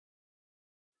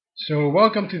So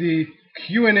welcome to the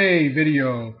Q&A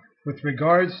video with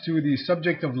regards to the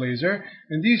subject of laser,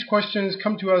 and these questions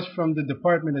come to us from the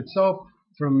department itself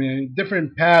from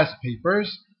different past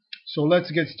papers. So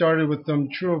let's get started with some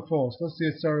true or false. Let's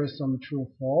get started with some true or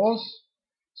false.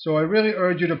 So I really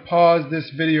urge you to pause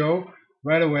this video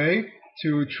right away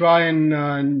to try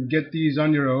and get these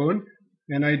on your own.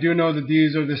 And I do know that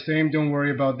these are the same, don't worry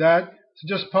about that. So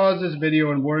just pause this video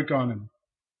and work on them.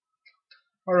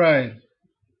 Alright.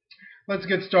 Let's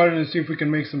get started and see if we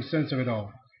can make some sense of it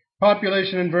all.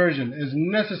 Population inversion is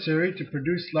necessary to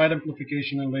produce light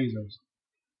amplification in lasers.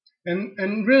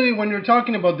 And really, when you're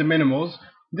talking about the minimals,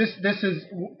 this is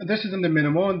in the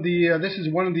minimal, and this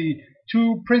is one of the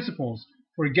two principles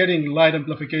for getting light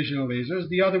amplification in lasers.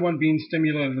 The other one being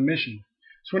stimulated emission.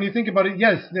 So when you think about it,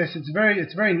 yes, it's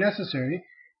very necessary.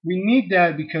 We need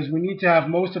that because we need to have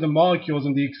most of the molecules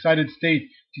in the excited state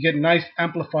to get nice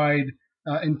amplified,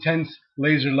 intense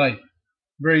laser light.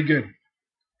 Very good.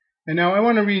 And now I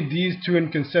want to read these two in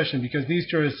concession because these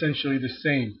two are essentially the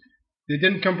same. They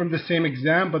didn't come from the same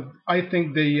exam, but I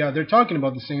think they're talking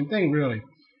about the same thing, really.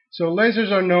 So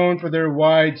lasers are known for their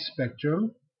wide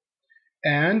spectrum,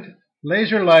 and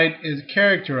laser light is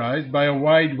characterized by a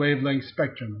wide wavelength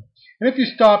spectrum. And if you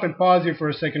stop and pause here for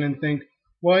a second and think,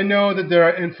 well, I know that there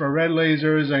are infrared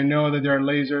lasers, I know that there are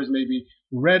lasers, maybe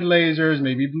red lasers,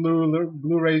 maybe blue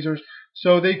lasers,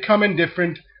 so they come in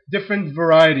different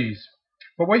varieties.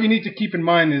 But what you need to keep in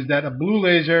mind is that a blue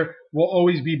laser will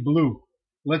always be blue.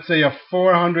 Let's say a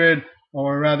 400,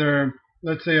 or rather,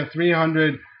 let's say a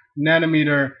 300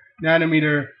 nanometer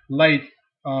light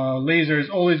laser is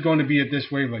always going to be at this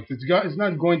wavelength. It's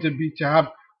not going to have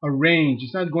a range.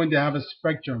 It's not going to have a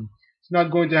spectrum. It's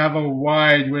not going to have a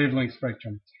wide wavelength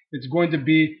spectrum. It's going to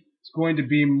be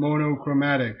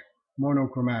monochromatic.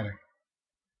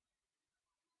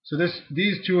 So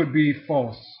these two would be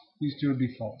false. These two would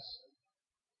be false.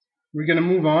 We're going to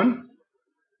move on.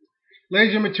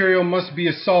 Laser material must be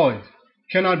a solid,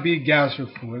 cannot be gas or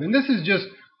fluid. And this is just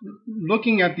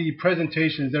looking at the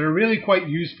presentations that are really quite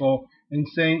useful in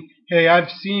saying, hey,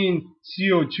 I've seen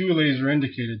CO2 laser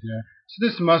indicated there, so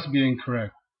this must be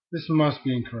incorrect. This must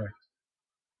be incorrect.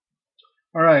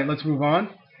 All right, let's move on.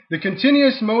 The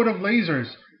continuous mode of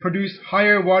lasers produce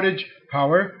higher wattage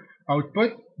power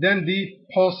output than the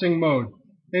pulsing mode.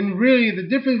 And really, the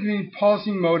difference between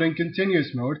pulsing mode and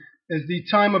continuous mode is the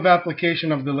time of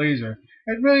application of the laser.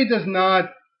 It really does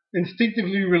not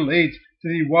instinctively relate to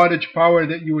the wattage power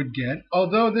that you would get,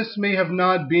 although this may have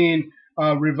not been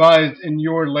revised in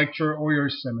your lecture or your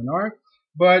seminar.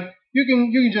 But you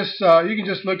can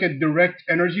just look at direct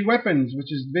energy weapons,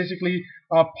 which is basically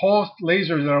pulsed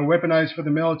lasers that are weaponized for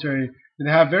the military that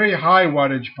have very high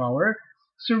wattage power.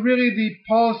 So really, the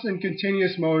pulse and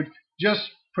continuous mode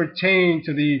just pertain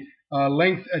to the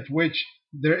length at which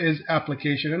there is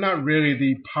application, and not really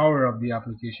the power of the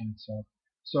application itself.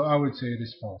 So I would say it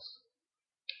is false.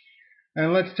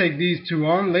 And let's take these two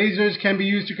on. Lasers can be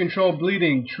used to control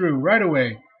bleeding. True, right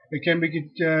away. It can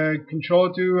be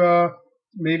controlled to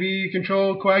maybe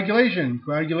control coagulation.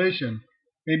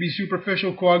 Maybe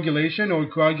superficial coagulation or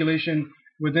coagulation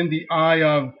within the eye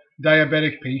of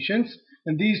diabetic patients.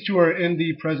 And these two are in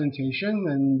the presentation,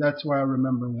 and that's why I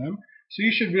remember them. So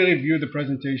you should really view the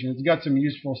presentation. It's got some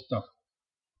useful stuff.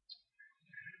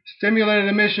 Stimulated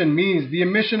emission means the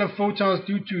emission of photons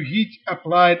due to heat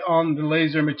applied on the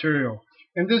laser material.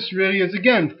 And this really is,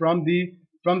 again, from the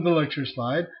lecture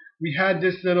slide. We had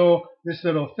this little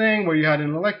thing where you had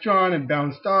an electron, it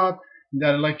bounced off, and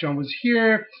that electron was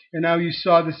here, and now you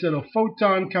saw this little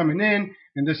photon coming in,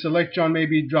 and this electron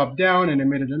maybe dropped down and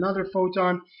emitted another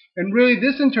photon. And really,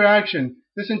 this interaction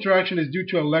is due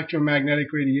to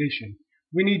electromagnetic radiation.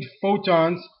 We need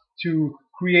photons to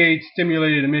create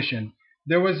stimulated emission.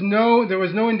 There was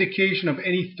no indication of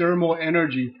any thermal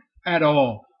energy at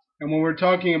all. And when we're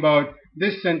talking about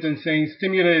this sentence saying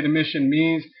stimulated emission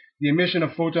means the emission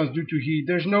of photons due to heat,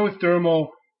 there's no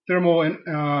thermal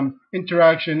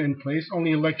interaction in place,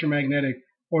 only electromagnetic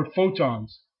or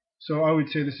photons. So I would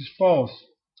say this is false.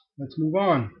 Let's move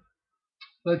on.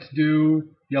 Let's do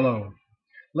yellow.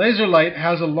 Laser light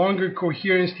has a longer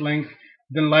coherence length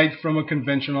than light from a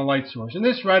conventional light source. And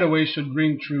this right away should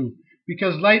ring true,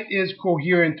 because light is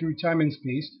coherent through time and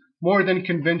space more than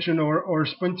conventional or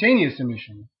spontaneous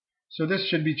emission. So this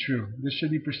should be true. This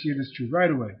should be perceived as true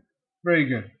right away. Very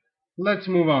good. Let's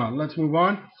move on.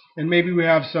 And maybe we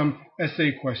have some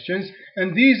essay questions.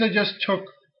 And these I just took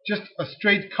a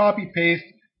straight copy paste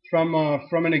from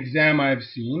an exam I've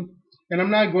seen. And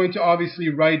I'm not going to obviously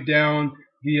write down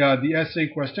the essay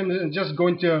question. I'm just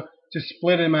going to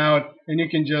split them out, and you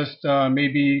can just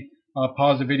maybe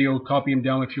pause the video, copy them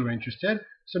down if you're interested.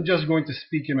 So I'm just going to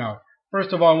speak them out.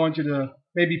 First of all, I want you to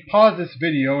maybe pause this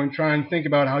video and try and think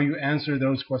about how you answer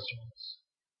those questions.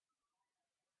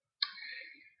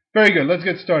 Very good, let's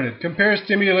get started. Compare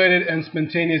stimulated and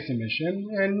spontaneous emission.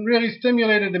 And really,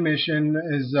 stimulated emission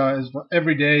is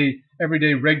everyday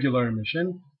regular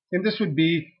emission. And this would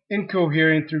be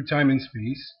incoherent through time and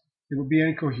space. It would be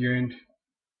incoherent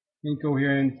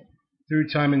through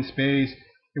time and space.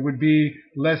 It would be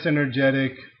less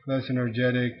energetic,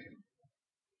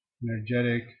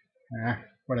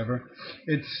 whatever.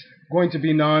 It's going to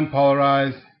be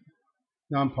non-polarized,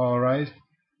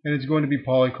 and it's going to be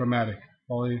polychromatic.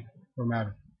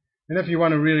 And if you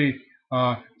want to really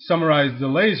summarize the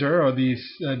laser or the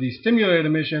stimulated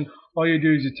emission, all you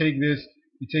do is you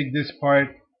take this part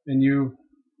and you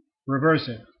reverse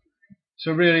it.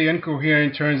 So really,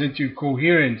 incoherent turns into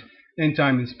coherent in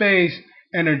time and space,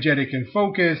 energetic and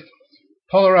focused,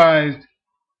 polarized,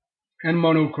 and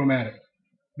monochromatic.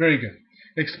 Very good.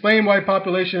 Explain why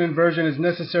population inversion is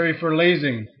necessary for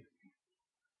lasing.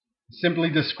 Simply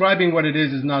describing what it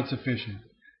is not sufficient.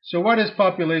 So what is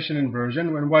population inversion,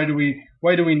 and why do we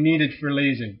need it for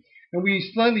lasing? And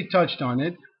we slightly touched on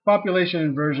it. Population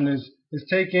inversion is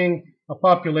taking a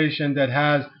population that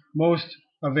has most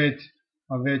of its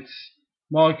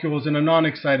molecules in a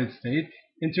non-excited state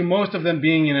into most of them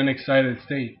being in an excited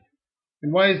state.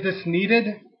 And why is this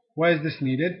needed?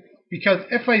 Because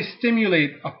if I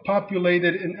stimulate a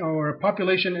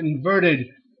population inverted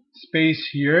space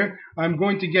here, I'm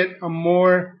going to get a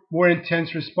more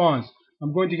intense response.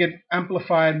 I'm going to get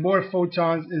amplified, more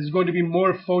photons. It's going to be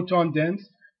more photon dense,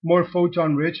 more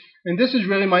photon rich, and this is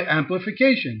really my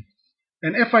amplification.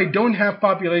 And if I don't have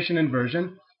population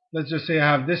inversion, let's just say I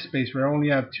have this space where I only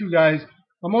have two guys,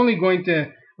 I'm only going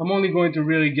to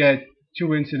really get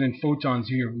two incident photons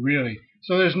here, really.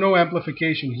 So there's no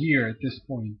amplification here at this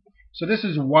point. So this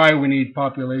is why we need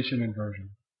population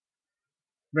inversion.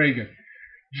 Very good.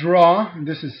 Draw, and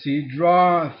this is C,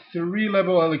 draw a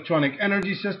three-level electronic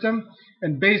energy system,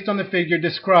 and based on the figure,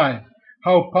 describe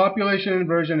how population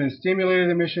inversion and stimulated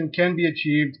emission can be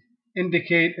achieved.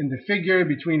 Indicate in the figure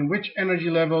between which energy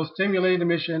levels stimulated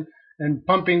emission and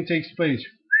pumping takes place.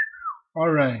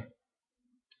 Alright.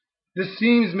 This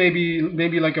seems maybe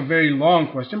like a very long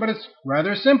question, but it's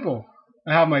rather simple.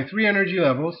 I have my three energy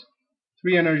levels,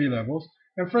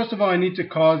 and first of all I need to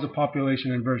cause the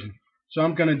population inversion. So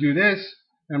I'm going to do this,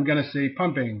 and I'm going to say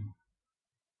pumping.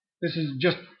 This is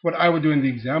just what I would do in the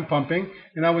exam, pumping,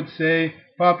 and I would say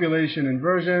population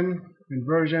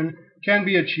inversion can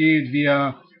be achieved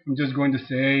via, I'm just going to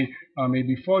say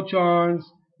maybe photons,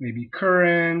 maybe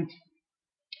current,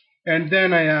 and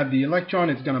then I have the electron.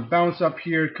 It's going to bounce up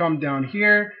here, come down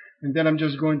here, and then I'm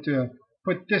just going to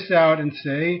put this out and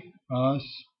say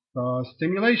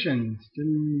stimulation.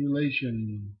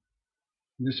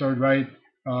 This are right,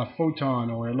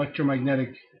 photon or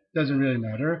electromagnetic, doesn't really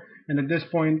matter. And at this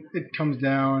point, it comes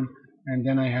down, and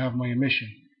then I have my emission.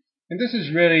 And this is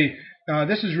really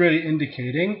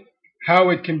indicating how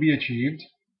it can be achieved.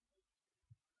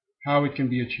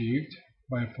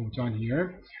 By a photon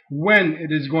here, when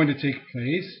it is going to take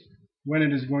place,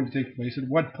 at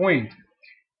what point.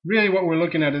 Really what we're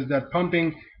looking at is that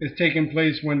pumping is taking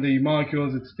place when the molecule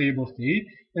is at stable state,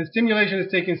 and stimulation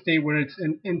is taking state where it's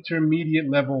an intermediate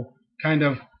level, kind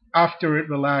of after it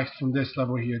relaxed from this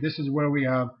level here. This is where we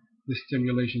have the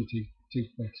stimulation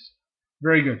take place.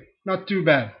 Very good. Not too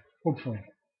bad, hopefully.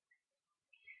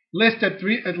 List at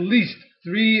least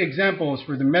three examples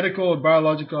for the medical or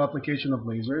biological application of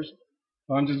lasers.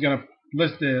 I'm just going to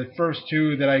list the first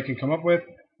two that I can come up with.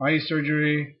 Eye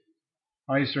surgery,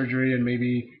 and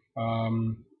maybe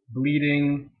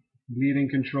bleeding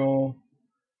control,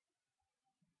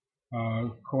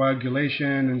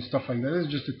 coagulation, and stuff like that. This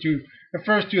is just the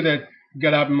first two that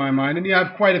got up in my mind. And you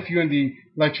have quite a few in the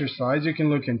lecture slides. You can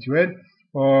look into it.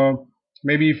 Or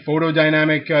maybe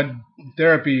photodynamic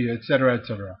therapy, etc.,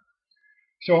 etc.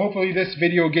 So hopefully this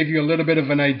video gave you a little bit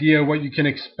of an idea what you can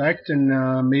expect, and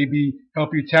maybe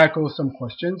help you tackle some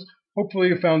questions. Hopefully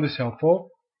you found this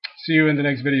helpful. See you in the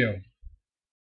next video.